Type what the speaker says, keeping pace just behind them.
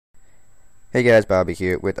Hey guys, Bobby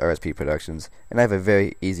here with RSP Productions, and I have a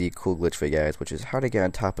very easy, cool glitch for you guys, which is how to get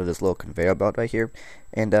on top of this little conveyor belt right here.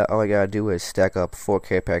 And all I gotta do is stack up 4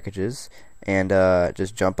 care packages, and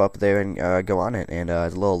just jump up there and go on it. And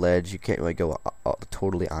it's a little ledge, you can't really go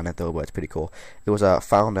totally on it though, but it's pretty cool. It was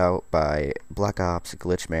found out by Black Ops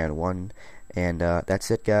Glitchman 1, and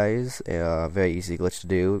that's it guys. Very easy glitch to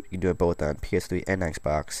do. You can do it both on PS3 and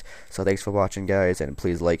Xbox. So thanks for watching guys, and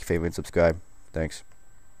please like, favorite, and subscribe. Thanks.